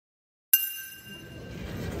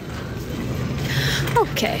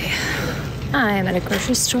Okay, I'm at a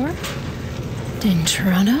grocery store in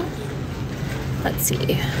Toronto. Let's see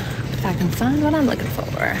if I can find what I'm looking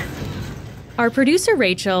for. Our producer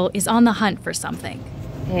Rachel is on the hunt for something.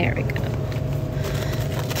 There we go.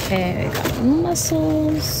 Okay, we got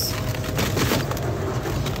mussels.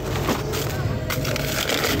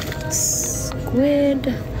 Squid.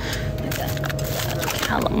 We got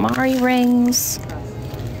calamari rings.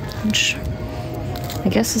 Which I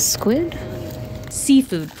guess is squid.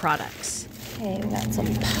 Seafood products. Okay, we got some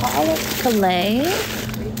pollock fillet.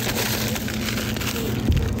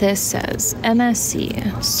 This says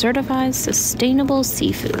MSC, Certified Sustainable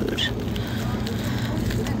Seafood.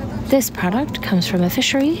 This product comes from a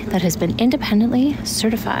fishery that has been independently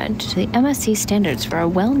certified to the MSC standards for a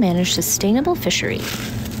well-managed sustainable fishery.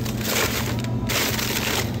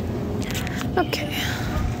 Okay,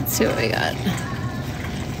 let's see what we got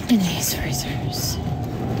in these freezers.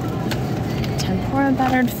 Tempura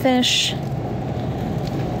battered fish,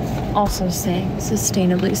 also saying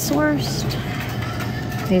sustainably sourced.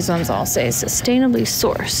 These ones all say sustainably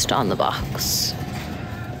sourced on the box.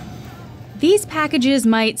 These packages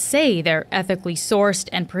might say they're ethically sourced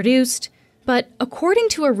and produced, but according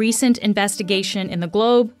to a recent investigation in the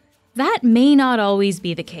Globe, that may not always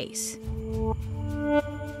be the case.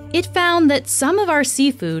 It found that some of our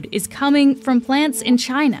seafood is coming from plants in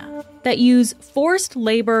China that use forced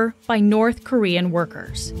labor by North Korean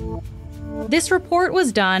workers. This report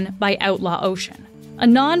was done by Outlaw Ocean, a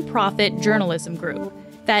non-profit journalism group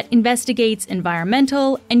that investigates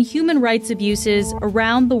environmental and human rights abuses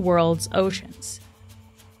around the world's oceans.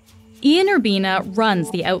 Ian Urbina runs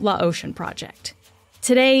the Outlaw Ocean Project.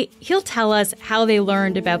 Today, he'll tell us how they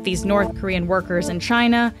learned about these North Korean workers in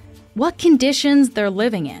China, what conditions they're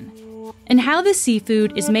living in, and how the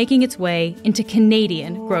seafood is making its way into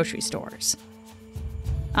Canadian grocery stores.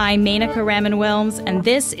 I'm Menaka Raman-Wilms, and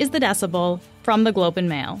this is The Decibel from the Globe and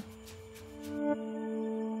Mail.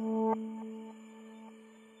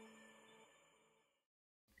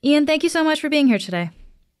 Ian, thank you so much for being here today.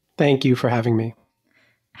 Thank you for having me.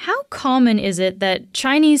 How common is it that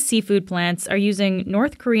Chinese seafood plants are using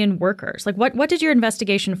North Korean workers? What did your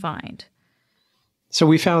investigation find? So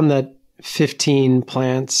we found that 15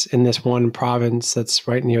 plants in this one province that's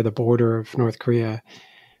right near the border of North Korea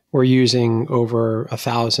were using over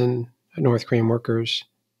 1,000 North Korean workers.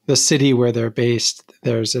 The city where they're based,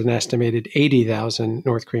 there's an estimated 80,000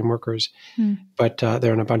 North Korean workers, but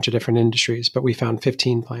they're in a bunch of different industries. But we found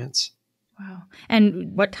 15 plants. Wow.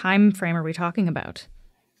 And what time frame are we talking about?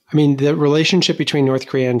 I mean, the relationship between North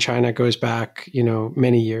Korea and China goes back,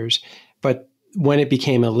 many years. But when it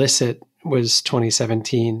became illicit was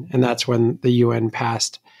 2017. And that's when the UN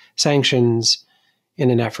passed sanctions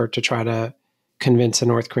in an effort to try to convince the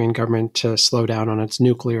North Korean government to slow down on its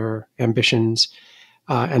nuclear ambitions.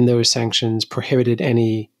 And those sanctions prohibited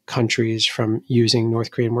any countries from using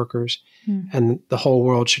North Korean workers. And the whole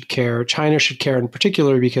world should care. China should care in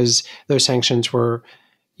particular because those sanctions were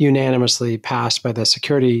unanimously passed by the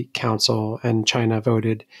Security Council, and China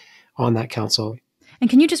voted on that council. And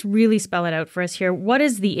can you just really spell it out for us here? What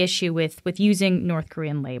is the issue with using North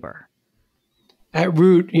Korean labor? At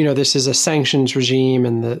root, this is a sanctions regime,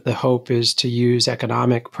 and the hope is to use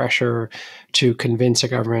economic pressure to convince a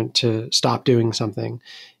government to stop doing something.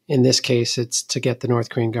 In this case, it's to get the North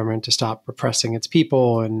Korean government to stop repressing its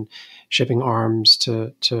people and shipping arms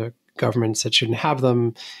to governments that shouldn't have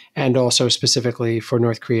them, and also specifically for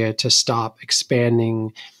North Korea to stop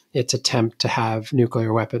expanding its attempt to have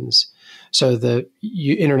nuclear weapons. So the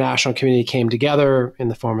international community came together in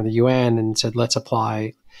the form of the UN and said, let's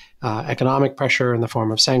apply economic pressure in the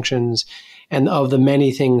form of sanctions. And of the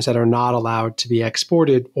many things that are not allowed to be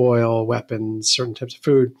exported, oil, weapons, certain types of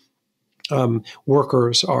food,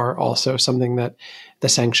 workers are also something that the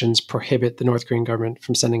sanctions prohibit the North Korean government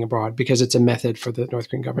from sending abroad, because it's a method for the North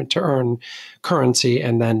Korean government to earn currency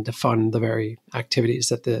and then to fund the very activities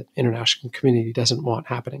that the international community doesn't want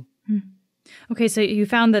happening. Okay, so you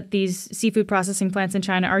found that these seafood processing plants in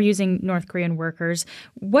China are using North Korean workers.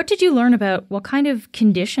 What did you learn about what kind of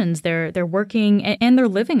conditions they're working and they're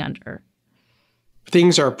living under?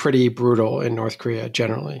 Things are pretty brutal in North Korea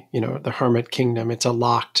generally. The Hermit Kingdom, it's a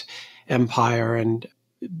locked empire, and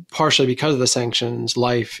partially because of the sanctions,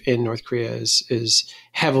 life in North Korea is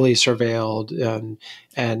heavily surveilled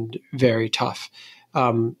and very tough.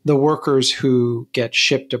 The workers who get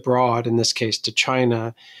shipped abroad, in this case to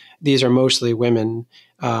China, these are mostly women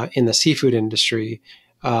in the seafood industry.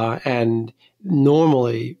 And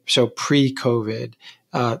normally, so pre-COVID,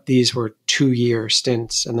 these were 2-year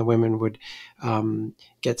stints, and the women would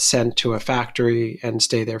get sent to a factory and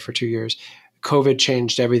stay there for 2 years. COVID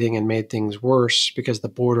changed everything and made things worse because the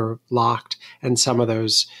border locked and some of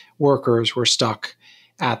those workers were stuck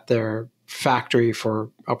at their factory for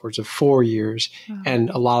upwards of 4 years. Wow. And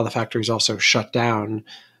a lot of the factories also shut down.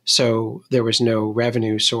 So there was no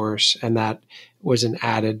revenue source, and that was an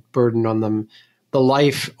added burden on them. The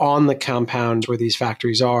life on the compounds where these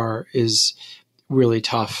factories are is really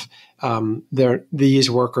tough. These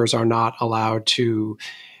workers are not allowed to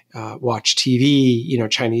watch TV,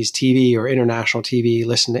 Chinese TV or international TV,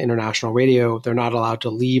 listen to international radio. They're not allowed to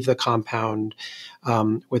leave the compound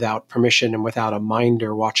without permission and without a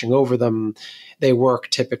minder watching over them. They work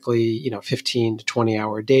typically, 15 to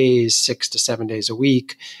 20-hour days, 6 to 7 days a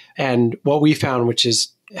week. And what we found, which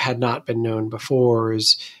had not been known before,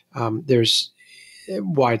 is there's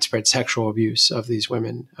widespread sexual abuse of these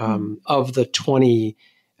women. Of the 20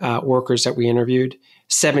 workers that we interviewed,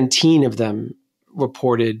 17 of them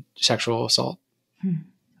reported sexual assault.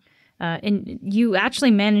 And you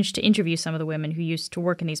actually managed to interview some of the women who used to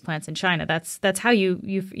work in these plants in China. That's how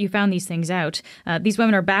you found these things out. These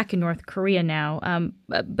women are back in North Korea now.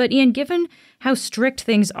 But Ian, given how strict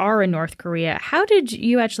things are in North Korea, how did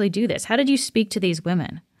you actually do this? How did you speak to these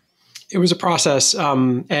women? It was a process,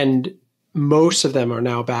 and most of them are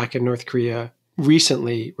now back in North Korea.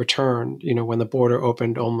 Recently returned, when the border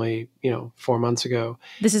opened only, 4 months ago.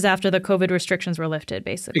 This is after the COVID restrictions were lifted,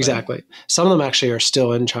 basically. Exactly. Some of them actually are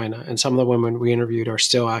still in China, and some of the women we interviewed are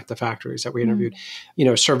still at the factories that we interviewed.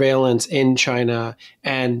 Surveillance in China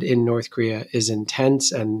and in North Korea is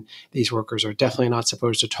intense, and these workers are definitely not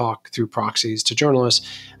supposed to talk through proxies to journalists.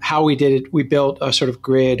 How we did it, we built a sort of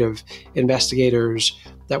grid of investigators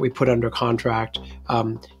that we put under contract.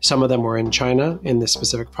 Some of them were in China, in this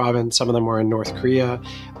specific province. Some of them were in North Korea.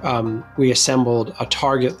 We assembled a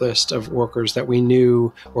target list of workers that we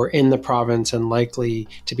knew were in the province and likely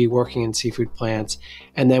to be working in seafood plants.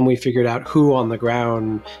 And then we figured out who on the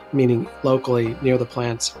ground, meaning locally near the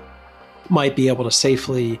plants, might be able to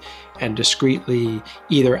safely and discreetly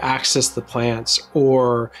either access the plants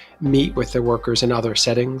or meet with the workers in other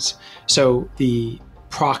settings. So the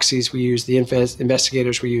proxies we used, the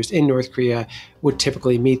investigators we used in North Korea would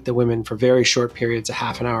typically meet the women for very short periods, a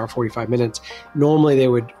half an hour, 45 minutes. Normally they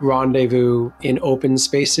would rendezvous in open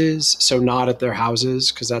spaces, so not at their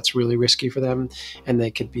houses, because that's really risky for them. And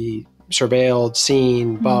they could be surveilled,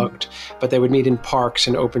 seen, bugged, but they would meet in parks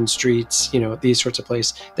and open streets, these sorts of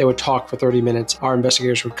places. They would talk for 30 minutes. Our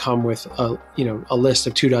investigators would come with a list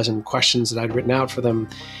of 24 questions that I'd written out for them.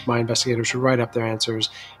 My investigators would write up their answers,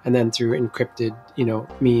 and then through encrypted,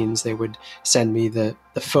 means, they would send me the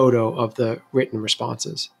photo of the written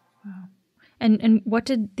responses. Wow. And what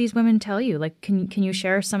did these women tell you? Like, can you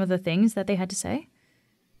share some of the things that they had to say?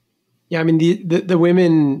 Yeah, I mean, the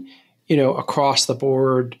women, across the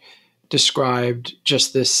board described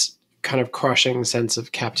just this kind of crushing sense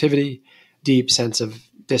of captivity, deep sense of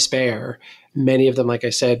despair. Many of them, like I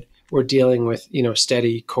said, were dealing with,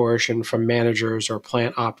 steady coercion from managers or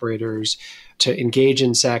plant operators to engage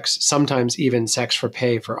in sex, sometimes even sex for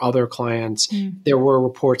pay for other clients. There were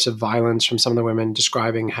reports of violence from some of the women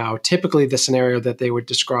describing how typically the scenario that they would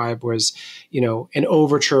describe was, an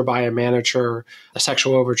overture by a manager, a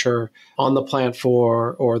sexual overture on the plant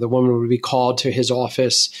floor, or the woman would be called to his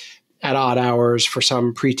office at odd hours for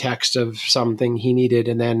some pretext of something he needed.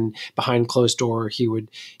 And then behind closed door, he would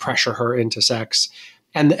pressure her into sex.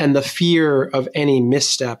 And the fear of any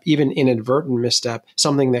misstep, even inadvertent misstep,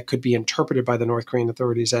 something that could be interpreted by the North Korean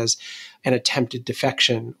authorities as an attempted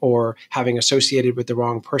defection or having associated with the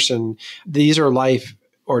wrong person. These are life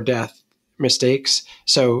or death mistakes.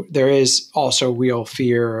 So there is also real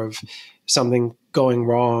fear of something going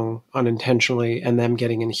wrong unintentionally and them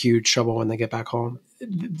getting in huge trouble when they get back home.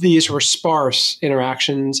 These were sparse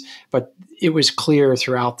interactions, but it was clear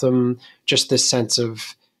throughout them just this sense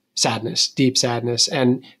of sadness, deep sadness,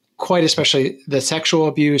 and quite especially the sexual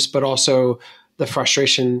abuse, but also the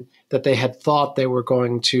frustration that they had thought they were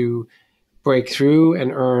going to break through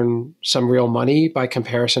and earn some real money by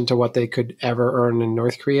comparison to what they could ever earn in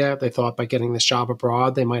North Korea. They thought by getting this job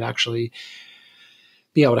abroad, they might actually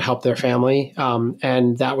be able to help their family.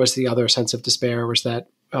 And that was the other sense of despair, was that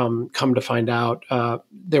come to find out,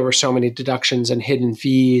 there were so many deductions and hidden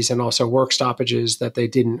fees and also work stoppages that they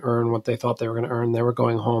didn't earn what they thought they were going to earn. They were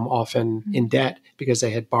going home often in debt because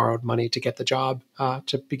they had borrowed money to get the job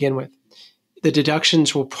to begin with. The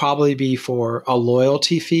deductions will probably be for a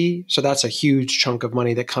loyalty fee. So that's a huge chunk of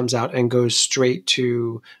money that comes out and goes straight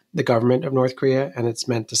to the government of North Korea, and it's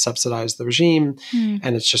meant to subsidize the regime,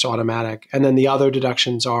 and it's just automatic. And then the other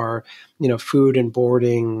deductions are, food and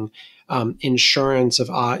boarding, insurance of,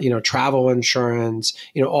 travel insurance,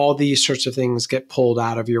 all these sorts of things get pulled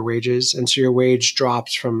out of your wages. And so your wage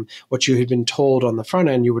drops from what you had been told on the front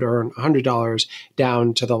end, you would earn $100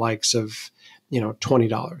 down to the likes of,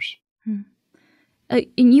 $20.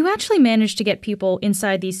 And you actually managed to get people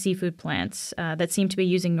inside these seafood plants that seem to be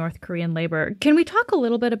using North Korean labor. Can we talk a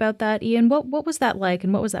little bit about that, Ian? What was that like,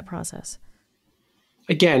 and what was that process?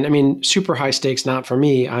 Again, I mean, super high stakes, not for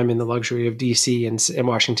me. I'm in the luxury of DC and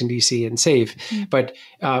Washington, DC and safe. But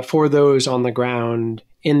for those on the ground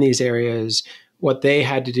in these areas, what they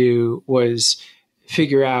had to do was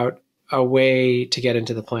figure out a way to get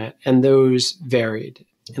into the plant. And those varied.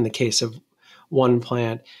 In the case of one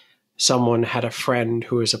plant, someone had a friend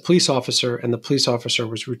who was a police officer, and the police officer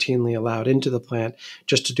was routinely allowed into the plant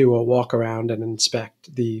just to do a walk around and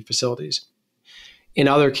inspect the facilities. In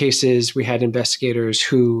other cases, we had investigators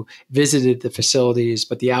who visited the facilities,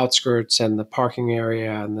 but the outskirts and the parking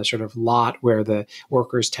area and the sort of lot where the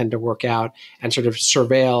workers tend to work out, and sort of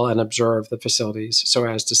surveil and observe the facilities so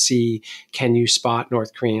as to see, can you spot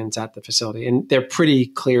North Koreans at the facility? And they're pretty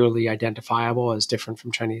clearly identifiable as different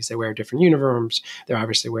from Chinese. They wear different uniforms. They're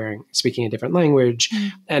obviously speaking a different language.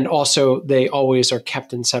 And also they always are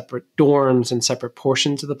kept in separate dorms and separate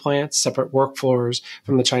portions of the plants, separate work floors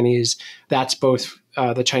from the Chinese. That's both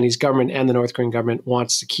the Chinese government and the North Korean government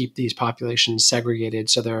wants to keep these populations segregated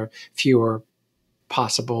so there are fewer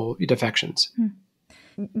possible defections.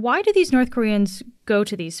 Why do these North Koreans go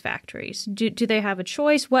to these factories? Do they have a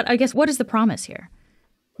choice? What is the promise here?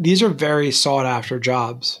 These are very sought after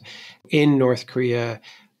jobs. In North Korea,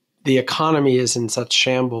 the economy is in such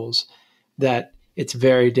shambles that it's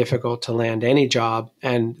very difficult to land any job,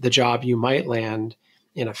 and the job you might land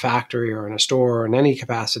in a factory or in a store or in any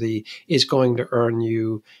capacity is going to earn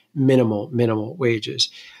you minimal wages.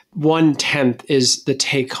 1/10 is the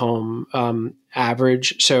take-home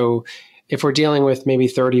average. So if we're dealing with maybe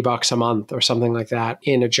 $30 a month or something like that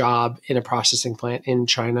in a job in a processing plant in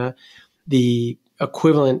China, the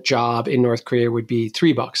equivalent job in North Korea would be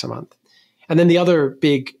 $3 a month. And then the other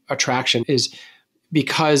big attraction is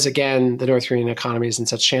because, again, the North Korean economy is in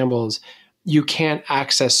such shambles, you can't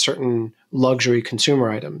access certain luxury consumer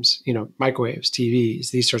items, microwaves, TVs,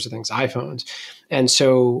 these sorts of things, iPhones. And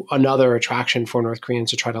so another attraction for North Koreans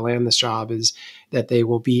to try to land this job is that they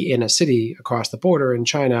will be in a city across the border in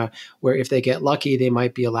China where if they get lucky, they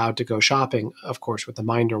might be allowed to go shopping, of course, with the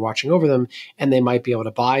minder watching over them, and they might be able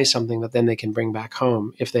to buy something that then they can bring back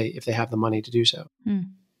home if they have the money to do so.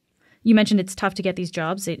 You mentioned it's tough to get these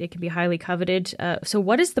jobs. It can be highly coveted. So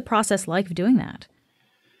what is the process like of doing that?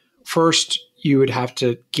 First, you would have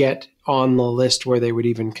to get on the list where they would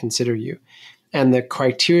even consider you. And the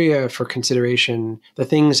criteria for consideration, the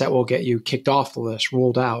things that will get you kicked off the list,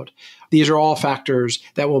 ruled out, these are all factors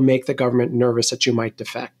that will make the government nervous that you might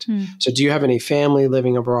defect. So do you have any family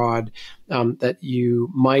living abroad that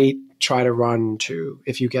you might try to run to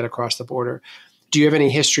if you get across the border? Do you have any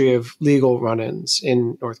history of legal run-ins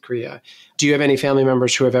in North Korea? Do you have any family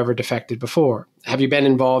members who have ever defected before? Have you been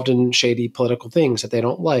involved in shady political things that they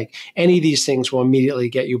don't like? Any of these things will immediately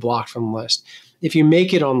get you blocked from the list. If you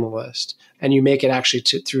make it on the list and you make it actually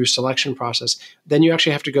through selection process, then you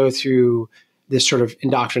actually have to go through this sort of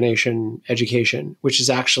indoctrination education, which is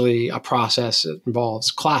actually a process that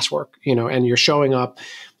involves classwork, and you're showing up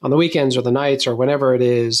on the weekends or the nights or whenever it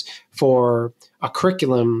is for a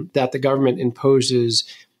curriculum that the government imposes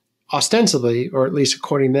ostensibly, or at least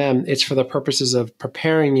according to them, it's for the purposes of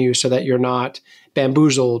preparing you so that you're not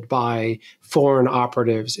bamboozled by foreign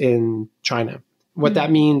operatives in China. What that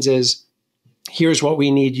means is, here's what we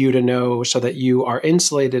need you to know so that you are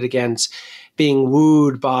insulated against being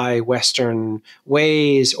wooed by Western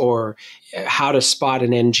ways, or how to spot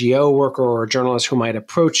an NGO worker or a journalist who might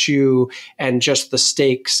approach you, and just the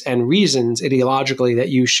stakes and reasons ideologically that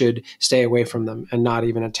you should stay away from them and not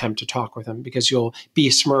even attempt to talk with them, because you'll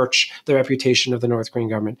besmirch the reputation of the North Korean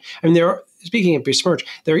government. I mean, speaking of besmirch,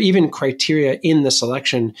 there are even criteria in the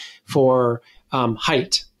selection for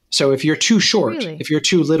height. So if you're too short, if you're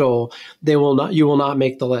too little, you will not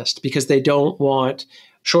make the list, because they don't want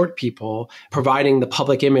short people providing the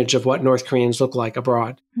public image of what North Koreans look like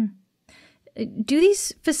abroad. Do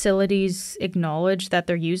these facilities acknowledge that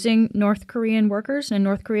they're using North Korean workers and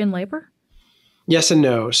North Korean labor? Yes and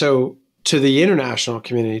no. So to the international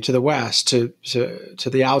community, to the West, to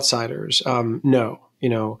the outsiders,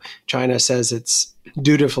 no. China says it's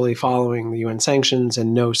dutifully following the UN sanctions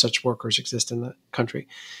and no such workers exist in the country.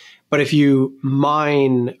 But if you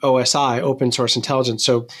mine OSI, open source intelligence,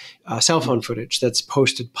 so cell phone footage that's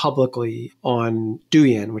posted publicly on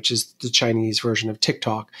Douyin, which is the Chinese version of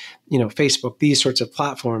TikTok, Facebook, these sorts of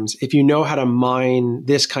platforms, if you know how to mine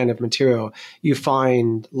this kind of material, you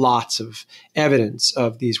find lots of evidence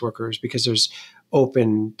of these workers because there's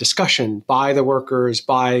open discussion by the workers,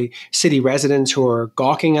 by city residents who are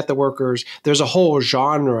gawking at the workers. There's a whole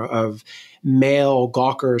genre of male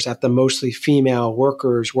gawkers at the mostly female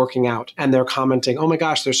workers working out. And they're commenting, oh my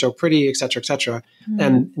gosh, they're so pretty, et cetera, et cetera.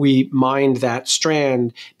 And we mined that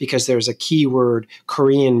strand because there's a keyword,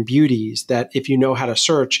 Korean beauties, that if you know how to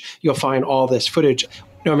search, you'll find all this footage.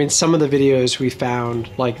 Some of the videos we found,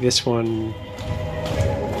 like this one,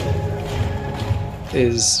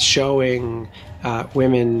 is showing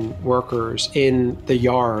women workers in the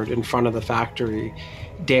yard in front of the factory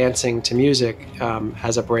dancing to music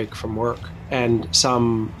as a break from work. And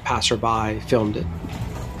some passerby filmed it.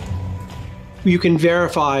 You can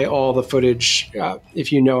verify all the footage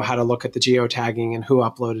if you know how to look at the geotagging and who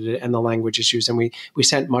uploaded it and the language issues. And we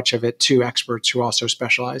sent much of it to experts who also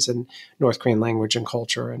specialize in North Korean language and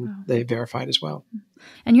culture, and they verified as well.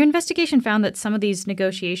 And your investigation found that some of these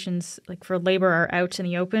negotiations, like for labor, are out in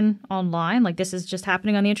the open online. Like this is just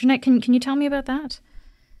happening on the internet. Can you tell me about that?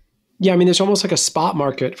 Yeah, there's almost like a spot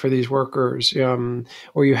market for these workers,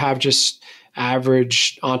 where you have just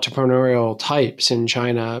average entrepreneurial types in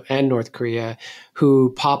China and North Korea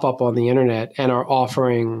who pop up on the internet and are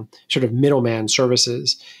offering sort of middleman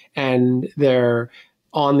services. And they're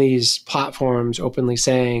on these platforms openly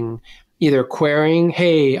saying, either querying,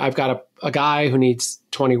 hey, I've got a guy who needs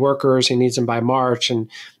 20 workers, he needs them by March,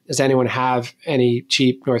 and does anyone have any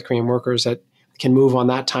cheap North Korean workers that can move on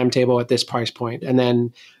that timetable at this price point? And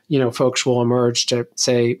then folks will emerge to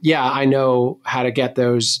say, yeah, I know how to get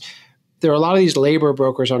those. There are a lot of these labor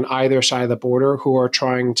brokers on either side of the border who are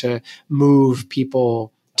trying to move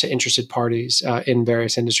people to interested parties in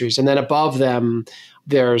various industries. And then above them,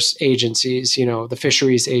 there's agencies, the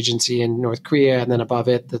fisheries agency in North Korea. And then above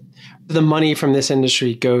it, the money from this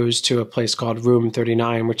industry goes to a place called Room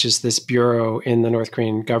 39, which is this bureau in the North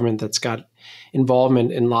Korean government that's got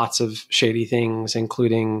involvement in lots of shady things,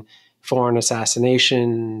 including foreign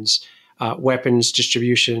assassinations, weapons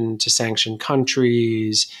distribution to sanctioned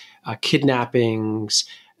countries, kidnappings,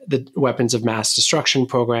 the weapons of mass destruction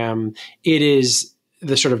program. It is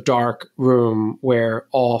the sort of dark room where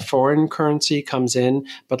all foreign currency comes in,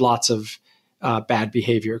 but lots of bad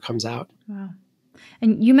behavior comes out. Wow.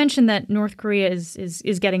 And you mentioned that North Korea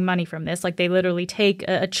is getting money from this. Like they literally take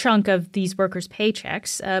a chunk of these workers'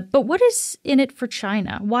 paychecks. But what is in it for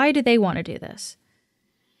China? Why do they want to do this?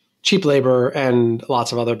 Cheap labor and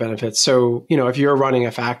lots of other benefits. So, if you're running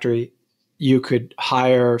a factory, you could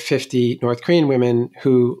hire 50 North Korean women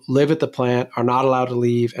who live at the plant, are not allowed to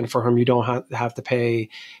leave, and for whom you don't have to pay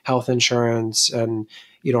health insurance and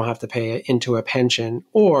you don't have to pay into a pension.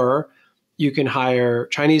 Or you can hire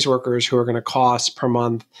Chinese workers who are going to cost per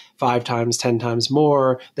month 5 times, 10 times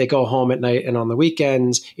more. They go home at night and on the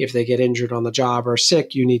weekends. If they get injured on the job or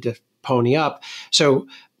sick, you need to pony up. So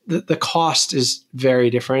the cost is very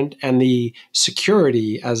different, and the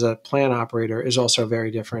security as a plant operator is also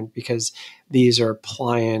very different because these are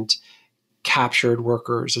pliant, captured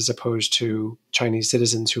workers as opposed to Chinese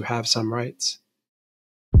citizens who have some rights.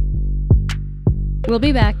 We'll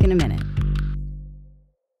be back in a minute.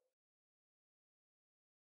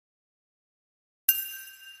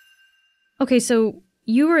 Okay, so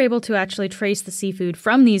you were able to actually trace the seafood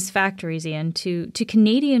from these factories, Ian, to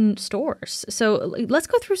Canadian stores. So let's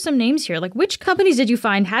go through some names here. Like, which companies did you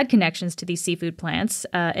find had connections to these seafood plants,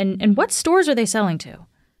 and what stores are they selling to?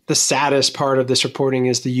 The saddest part of this reporting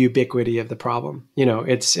is the ubiquity of the problem.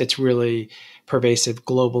 It's really pervasive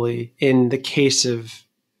globally. In the case of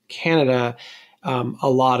Canada, a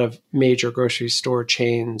lot of major grocery store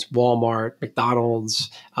chains, Walmart, McDonald's,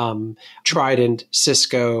 Trident,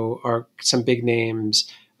 Cisco are some big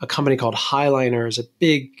names. A company called Highliner is a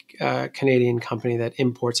big Canadian company that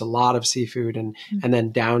imports a lot of seafood and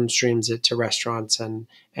then downstreams it to restaurants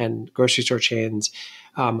and grocery store chains.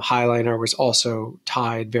 Highliner was also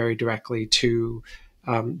tied very directly to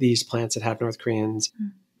these plants that have North Koreans.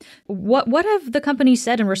 What have the companies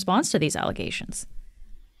said in response to these allegations?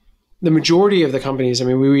 The majority of the companies,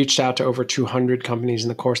 we reached out to over 200 companies in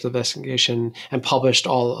the course of the investigation and published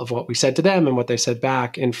all of what we said to them and what they said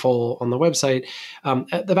back in full on the website.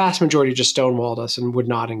 The vast majority just stonewalled us and would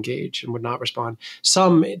not engage and would not respond.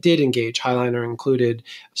 Some did engage. Highliner included,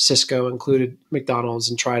 Cisco included, McDonald's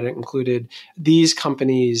and Trident included. These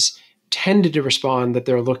companies tended to respond that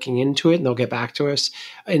they're looking into it and they'll get back to us.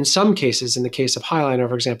 In some cases, in the case of High Liner,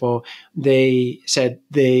 for example, they said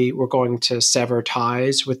they were going to sever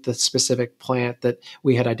ties with the specific plant that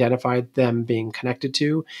we had identified them being connected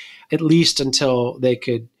to, at least until they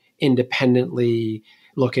could independently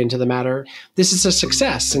look into the matter. This is a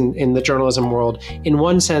success in the journalism world in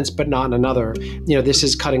one sense, but not in another. This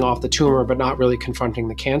is cutting off the tumor, but not really confronting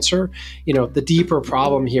the cancer. The deeper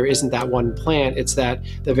problem here isn't that one plant. It's that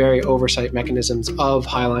the very oversight mechanisms of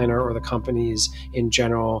High Liner or the companies in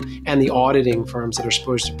general and the auditing firms that are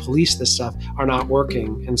supposed to police this stuff are not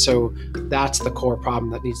working. And so that's the core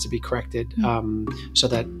problem that needs to be corrected so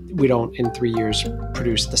that we don't in 3 years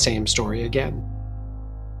produce the same story again.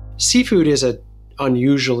 Seafood is a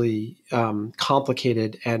unusually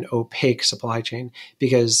complicated and opaque supply chain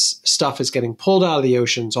because stuff is getting pulled out of the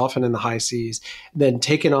oceans, often in the high seas, then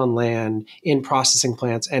taken on land in processing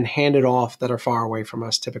plants and handed off that are far away from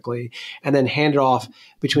us typically, and then handed off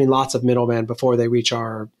between lots of middlemen before they reach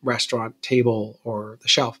our restaurant table or the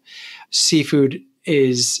shelf. Seafood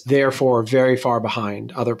is therefore very far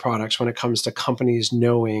behind other products when it comes to companies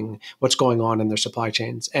knowing what's going on in their supply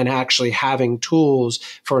chains and actually having tools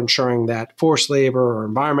for ensuring that forced labor or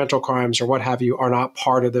environmental crimes or what have you are not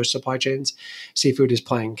part of their supply chains. Seafood is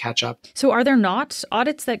playing catch up. So are there not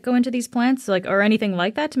audits that go into these plants or anything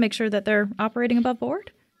like that to make sure that they're operating above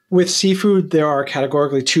board? With seafood, there are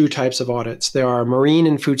categorically two types of audits. There are marine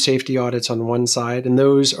and food safety audits on one side, and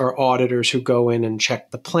those are auditors who go in and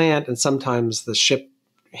check the plant and sometimes the ship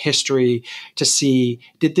history to see,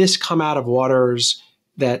 did this come out of waters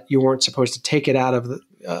that you weren't supposed to take it out of,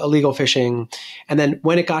 illegal fishing? And then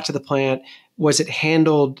when it got to the plant, was it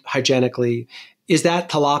handled hygienically? Is that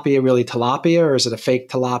tilapia really tilapia or is it a fake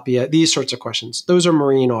tilapia? These sorts of questions. Those are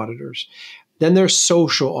marine auditors. Then there's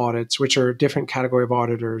social audits, which are a different category of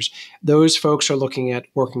auditors. Those folks are looking at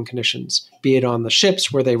working conditions, be it on the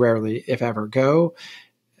ships where they rarely, if ever, go,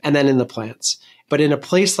 and then in the plants. But in a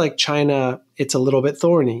place like China, it's a little bit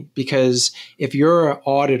thorny because if you're an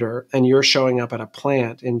auditor and you're showing up at a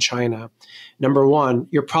plant in China, number one,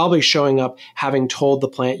 you're probably showing up having told the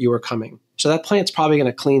plant you were coming. So that plant's probably going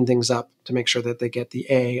to clean things up to make sure that they get the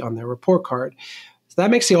A on their report card. So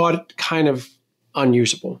that makes the audit kind of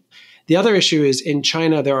unusable. The other issue is in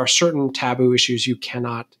China, there are certain taboo issues you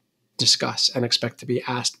cannot discuss and expect to be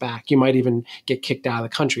asked back. You might even get kicked out of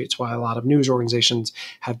the country. It's why a lot of news organizations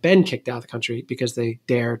have been kicked out of the country because they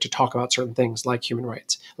dare to talk about certain things like human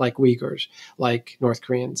rights, like Uyghurs, like North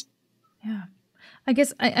Koreans. Yeah. I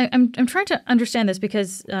guess I'm trying to understand this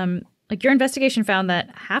because your investigation found that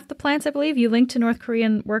half the plants, I believe, you linked to North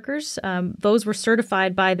Korean workers. Those were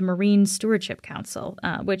certified by the Marine Stewardship Council,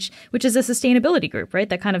 which is a sustainability group, right?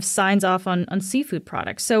 That kind of signs off on seafood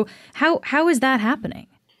products. So how is that happening?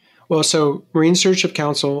 Well, so Marine Stewardship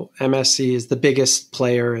Council, MSC, is the biggest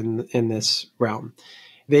player in this realm.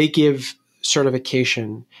 They give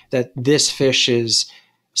certification that this fish is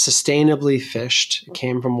sustainably fished, it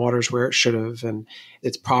came from waters where it should have, and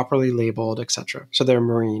it's properly labeled, etc. So they're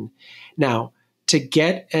marine. Now, to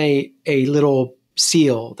get a little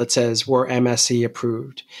seal that says we're MSC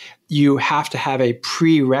approved, you have to have a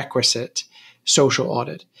prerequisite social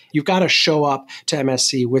audit. You've got to show up to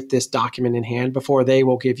MSC with this document in hand before they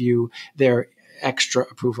will give you their extra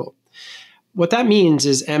approval. What that means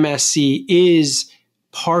is MSC is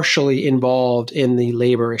partially involved in the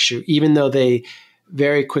labor issue, even though they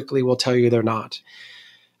very quickly will tell you they're not.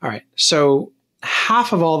 All right. So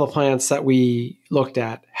half of all the plants that we looked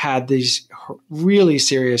at had these really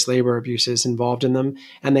serious labor abuses involved in them,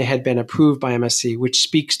 and they had been approved by MSC, which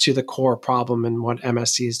speaks to the core problem in what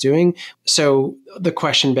MSC is doing. So the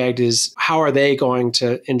question begged is, how are they going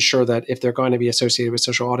to ensure that if they're going to be associated with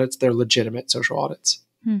social audits, they're legitimate social audits?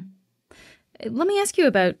 Let me ask you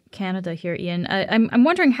about Canada here, Ian. I'm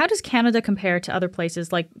wondering, how does Canada compare to other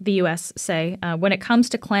places like the U.S., say, when it comes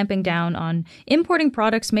to clamping down on importing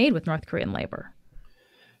products made with North Korean labor?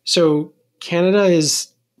 So Canada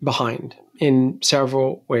is behind in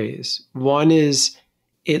several ways. One is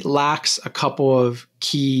it lacks a couple of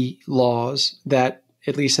key laws that,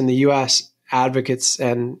 at least in the U.S., advocates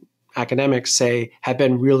and academics say have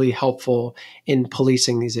been really helpful in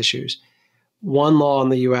policing these issues. One law in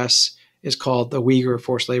the U.S. is called the Uyghur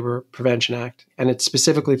Forced Labor Prevention Act, and it's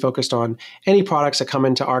specifically focused on any products that come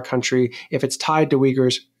into our country. If it's tied to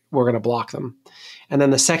Uyghurs, we're going to block them. And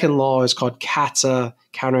then the second law is called CATSA,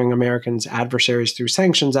 Countering Americans' Adversaries Through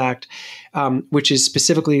Sanctions Act, which is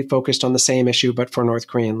specifically focused on the same issue, but for North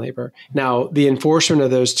Korean labor. Now, the enforcement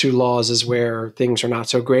of those two laws is where things are not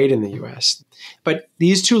so great in the U.S. But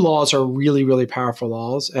these two laws are really, really powerful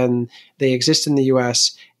laws, and they exist in the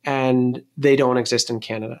U.S., and and they don't exist in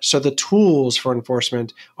Canada. So the tools for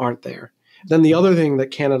enforcement aren't there. Then the other thing that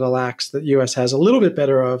Canada lacks that the US has a little bit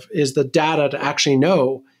better of is the data to actually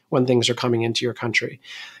know when things are coming into your country.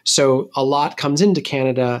 So a lot comes into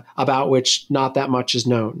Canada about which not that much is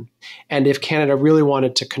known. And if Canada really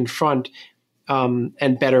wanted to confront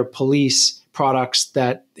and better police products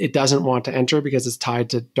that it doesn't want to enter because it's tied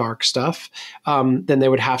to dark stuff, then they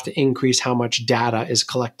would have to increase how much data is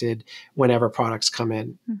collected whenever products come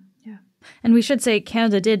in. And we should say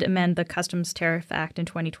Canada did amend the Customs Tariff Act in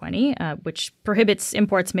 2020, which prohibits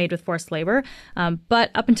imports made with forced labor.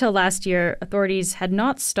 But up until last year, authorities had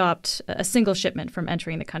not stopped a single shipment from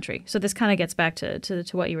entering the country. So this kind of gets back to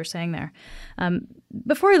what you were saying there.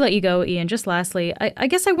 Before I let you go, Ian, just lastly, I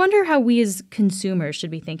guess I wonder how we as consumers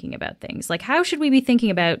should be thinking about things. Like, how should we be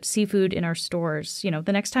thinking about seafood in our stores,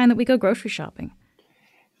 the next time that we go grocery shopping?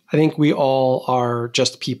 I think we all are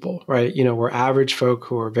just people, right? We're average folk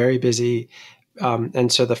who are very busy.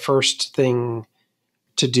 And so the first thing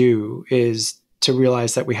to do is to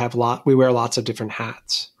realize that we wear lots of different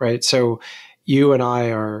hats, right? So you and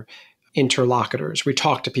I are interlocutors. We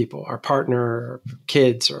talk to people, our partner, or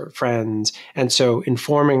kids, or friends. And so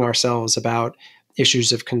informing ourselves about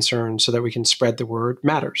issues of concern so that we can spread the word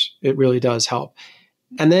matters. It really does help.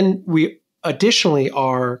 And then we additionally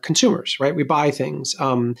are consumers, right? We buy things.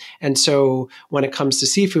 And so when it comes to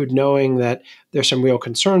seafood, knowing that there's some real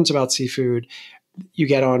concerns about seafood, you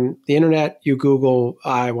get on the internet, you Google,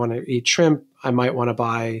 I want to eat shrimp. I might want to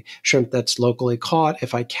buy shrimp that's locally caught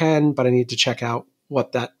if I can, but I need to check out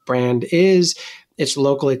what that brand is. It's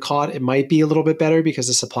locally caught. It might be a little bit better because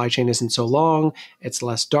the supply chain isn't so long. It's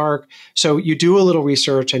less dark. So you do a little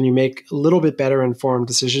research and you make a little bit better informed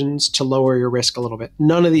decisions to lower your risk a little bit.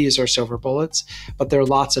 None of these are silver bullets, but there are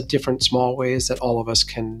lots of different small ways that all of us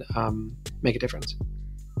can make a difference.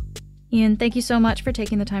 Ian, thank you so much for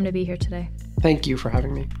taking the time to be here today. Thank you for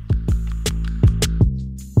having me.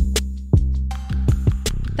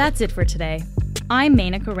 That's it for today. I'm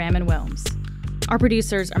Menaka Raman-Wilms. Our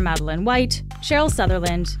producers are Madeline White, Cheryl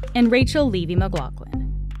Sutherland, and Rachel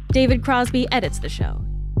Levy-McLaughlin. David Crosby edits the show.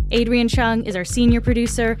 Adrian Chung is our senior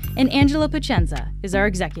producer, and Angela Pacenza is our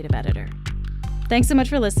executive editor. Thanks so much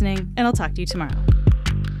for listening, and I'll talk to you tomorrow.